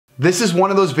This is one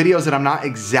of those videos that I'm not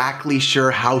exactly sure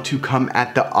how to come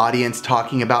at the audience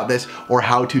talking about this or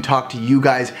how to talk to you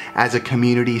guys as a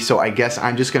community, so I guess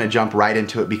I'm just gonna jump right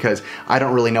into it because I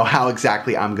don't really know how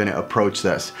exactly I'm gonna approach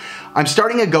this. I'm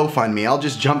starting a GoFundMe. I'll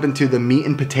just jump into the meat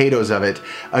and potatoes of it.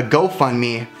 A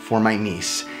GoFundMe for my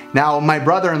niece. Now, my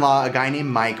brother-in-law, a guy named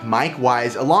Mike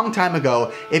Wise, a long time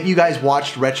ago, if you guys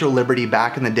watched RetroLiberty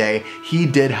back in the day, he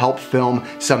did help film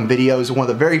some videos. One of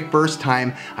the very first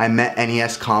time I met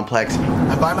NES Complex.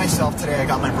 I'm by myself today. I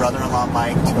got my brother-in-law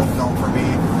Mike to film for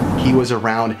me. He was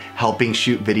around helping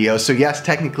shoot videos. So yes,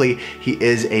 technically, he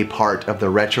is a part of the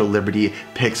RetroLiberty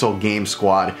Pixel Game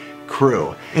Squad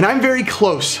crew. And I'm very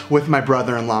close with my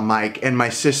brother-in-law Mike and my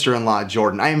sister-in-law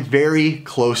Jordan. I am very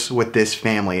close with this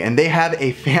family, and they have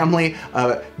a family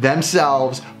of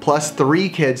themselves plus 3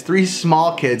 kids, 3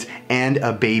 small kids, and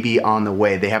a baby on the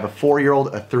way. They have a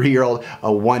 4-year-old, a 3-year-old, a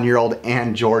 1-year-old,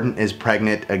 and Jordan is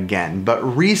pregnant again. But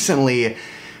recently,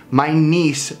 my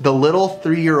niece, the little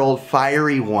 3-year-old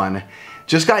fiery one,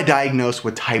 just got diagnosed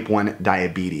with type 1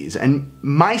 diabetes. And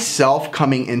myself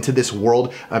coming into this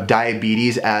world of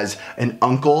diabetes as an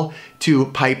uncle to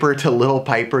Piper, to little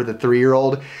Piper, the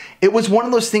 3-year-old, it was one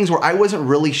of those things where I wasn't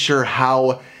really sure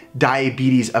how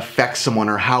diabetes affects someone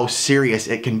or how serious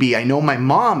it can be. I know my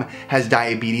mom has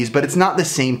diabetes, but it's not the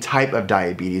same type of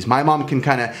diabetes. My mom can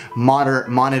kind of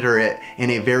monitor it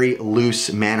in a very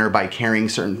loose manner by carrying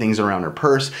certain things around her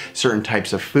purse, certain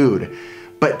types of food.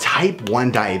 But type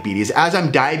 1 diabetes, as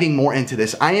I'm diving more into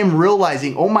this, I am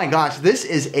realizing, oh my gosh, this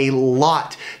is a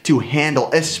lot to handle,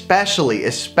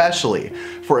 especially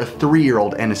for a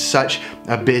 3-year-old and such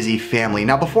a busy family.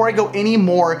 Now, before I go any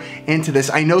more into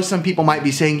this, I know some people might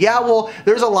be saying, yeah, well,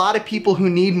 there's a lot of people who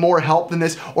need more help than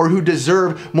this or who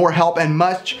deserve more help and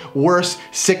much worse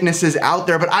sicknesses out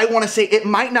there. But I want to say it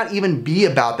might not even be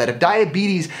about that. If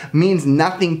diabetes means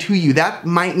nothing to you, that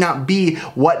might not be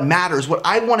what matters. What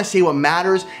I want to say what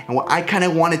matters and what I kind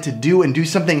of wanted to do and do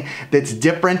something that's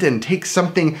different and take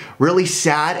something really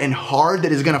sad and hard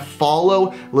that is going to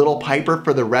follow little Piper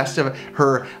for the rest of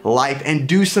her life and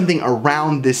do something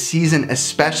around this season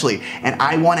especially. And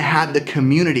I want to have the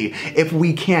community, if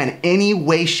we can, any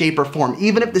way, shape, or form,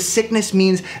 even if the sickness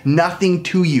means nothing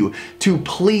to you, to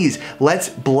please, let's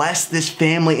bless this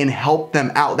family and help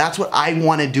them out. That's what I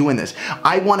want to do in this.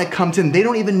 I want to come to them. They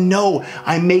don't even know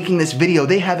I'm making this video.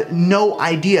 They have no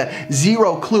idea,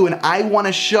 zero clue, and I want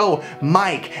to show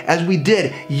Mike, as we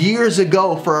did years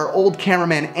ago for our old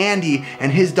cameraman Andy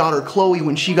and his daughter Chloe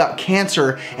when she got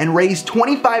cancer, and raised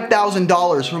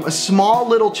 $25,000 from a small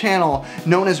little channel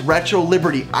known as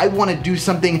RetroLiberty. I want to do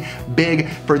something big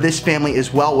for this family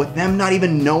as well, with them not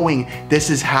even knowing this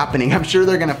is happening. I'm sure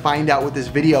they're going to find out with this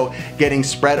video getting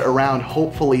spread around,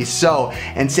 hopefully so,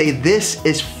 and say this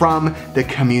is from the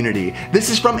community. This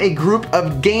is from a group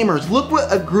of gamers. Look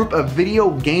what a group of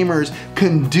video gamers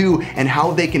can do and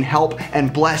how they can help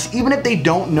and bless, even if they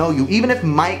don't know you. Even if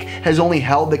Mike has only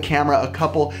held the camera a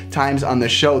couple times on the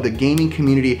show, the gaming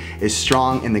community is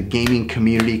strong and the gaming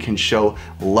community can show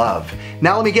love.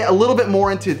 Now let me get a little bit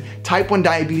more into type 1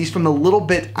 diabetes from the little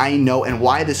bit I know and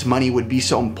why this money would be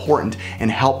so important and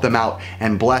help them out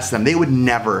and bless them. They would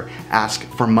never ask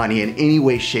for money in any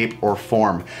way, shape, or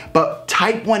form. But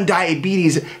type 1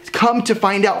 diabetes, come to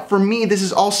find out, for me, this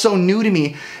is all so new to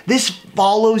me, this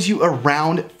follows you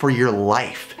around for your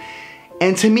life.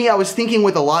 And to me, I was thinking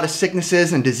with a lot of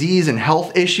sicknesses and disease and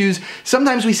health issues,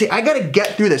 sometimes we say, I gotta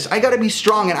get through this, I gotta be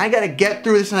strong, and I gotta get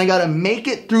through this, and I gotta make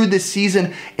it through this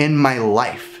season in my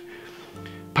life.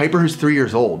 Piper, who's 3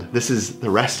 years old, this is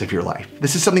the rest of your life.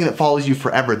 This is something that follows you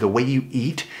forever. The way you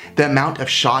eat, the amount of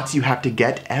shots you have to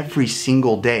get every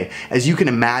single day. As you can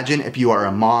imagine, if you are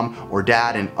a mom or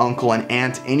dad, an uncle, an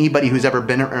aunt, anybody who's ever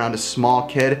been around a small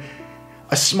kid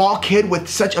with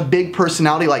such a big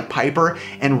personality like Piper,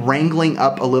 and wrangling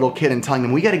up a little kid and telling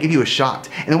them, we gotta give you a shot,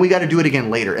 and then we gotta do it again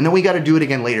later, and then we gotta do it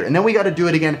again later, and then we gotta do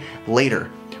it again later.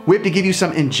 We have to give you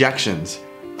some injections.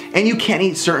 And you can't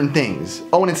eat certain things.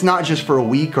 Oh, and it's not just for a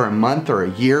week or a month or a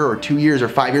year or 2 years or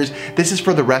 5 years. This is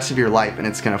for the rest of your life, and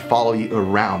it's gonna follow you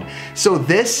around. So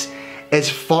this, as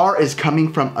far as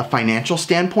coming from a financial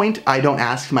standpoint, I don't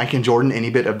ask Mike and Jordan any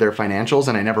bit of their financials,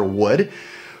 and I never would.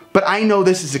 But I know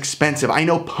this is expensive. I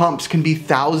know pumps can be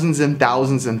thousands and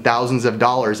thousands and thousands of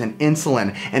dollars, and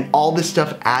insulin, and all this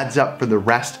stuff adds up for the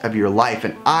rest of your life.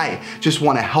 And I just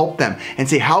want to help them and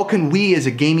say, how can we as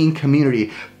a gaming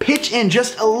community pitch in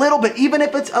just a little bit, even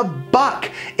if it's $1,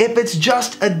 if it's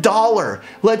just $1.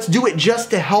 Let's do it just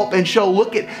to help and show,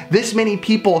 look at this many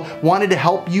people wanted to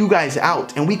help you guys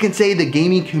out. And we can say the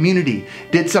gaming community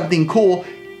did something cool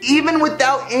even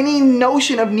without any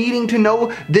notion of needing to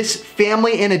know this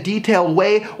family in a detailed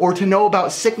way or to know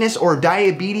about sickness or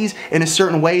diabetes in a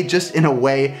certain way, just in a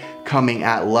way coming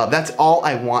at love. That's all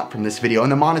I want from this video.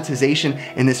 And the monetization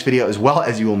in this video, as well,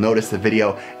 as you will notice, the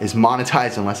video is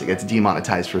monetized unless it gets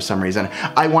demonetized for some reason.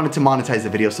 I wanted to monetize the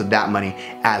video so that money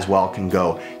as well can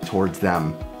go towards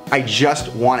them. I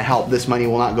just want to help. This money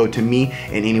will not go to me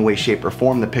in any way, shape, or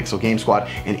form, the Pixel Game Squad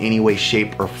in any way,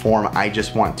 shape, or form. I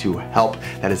just want to help.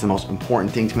 That is the most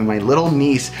important thing to me. My little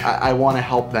niece, I want to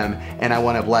help them, and I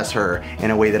want to bless her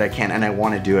in a way that I can, and I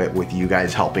want to do it with you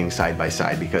guys helping side by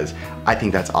side, because I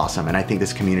think that's awesome, and I think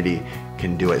this community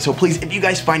can do it. So please, if you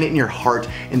guys find it in your heart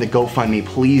in the GoFundMe,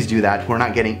 please do that. We're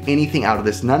not getting anything out of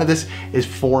this. None of this is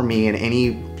for me in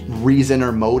any reason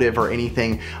or motive or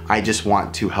anything. I just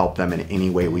want to help them in any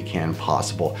way we can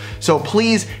possible. So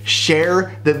please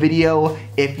share the video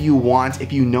if you want.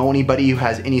 If you know anybody who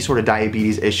has any sort of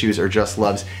diabetes issues or just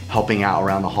loves helping out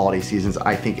around the holiday seasons,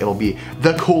 I think it'll be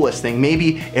the coolest thing.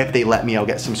 Maybe if they let me, I'll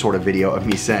get some sort of video of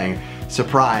me saying,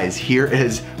 surprise, here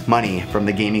is money from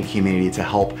the gaming community to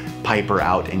help Piper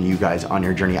out and you guys on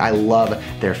your journey. I love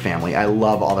their family. I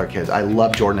love all their kids. I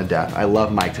love Jordan to death. I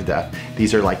love Mike to death.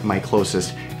 These are like my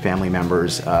closest family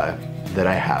members that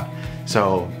I have.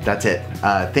 So that's it.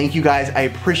 Thank you guys. I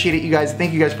appreciate it, you guys.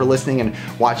 Thank you guys for listening and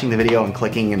watching the video and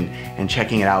clicking and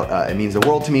checking it out. It means the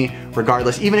world to me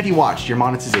regardless. Even if you watched, your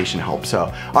monetization helps. So,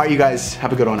 all right, you guys,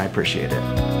 have a good one. I appreciate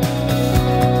it.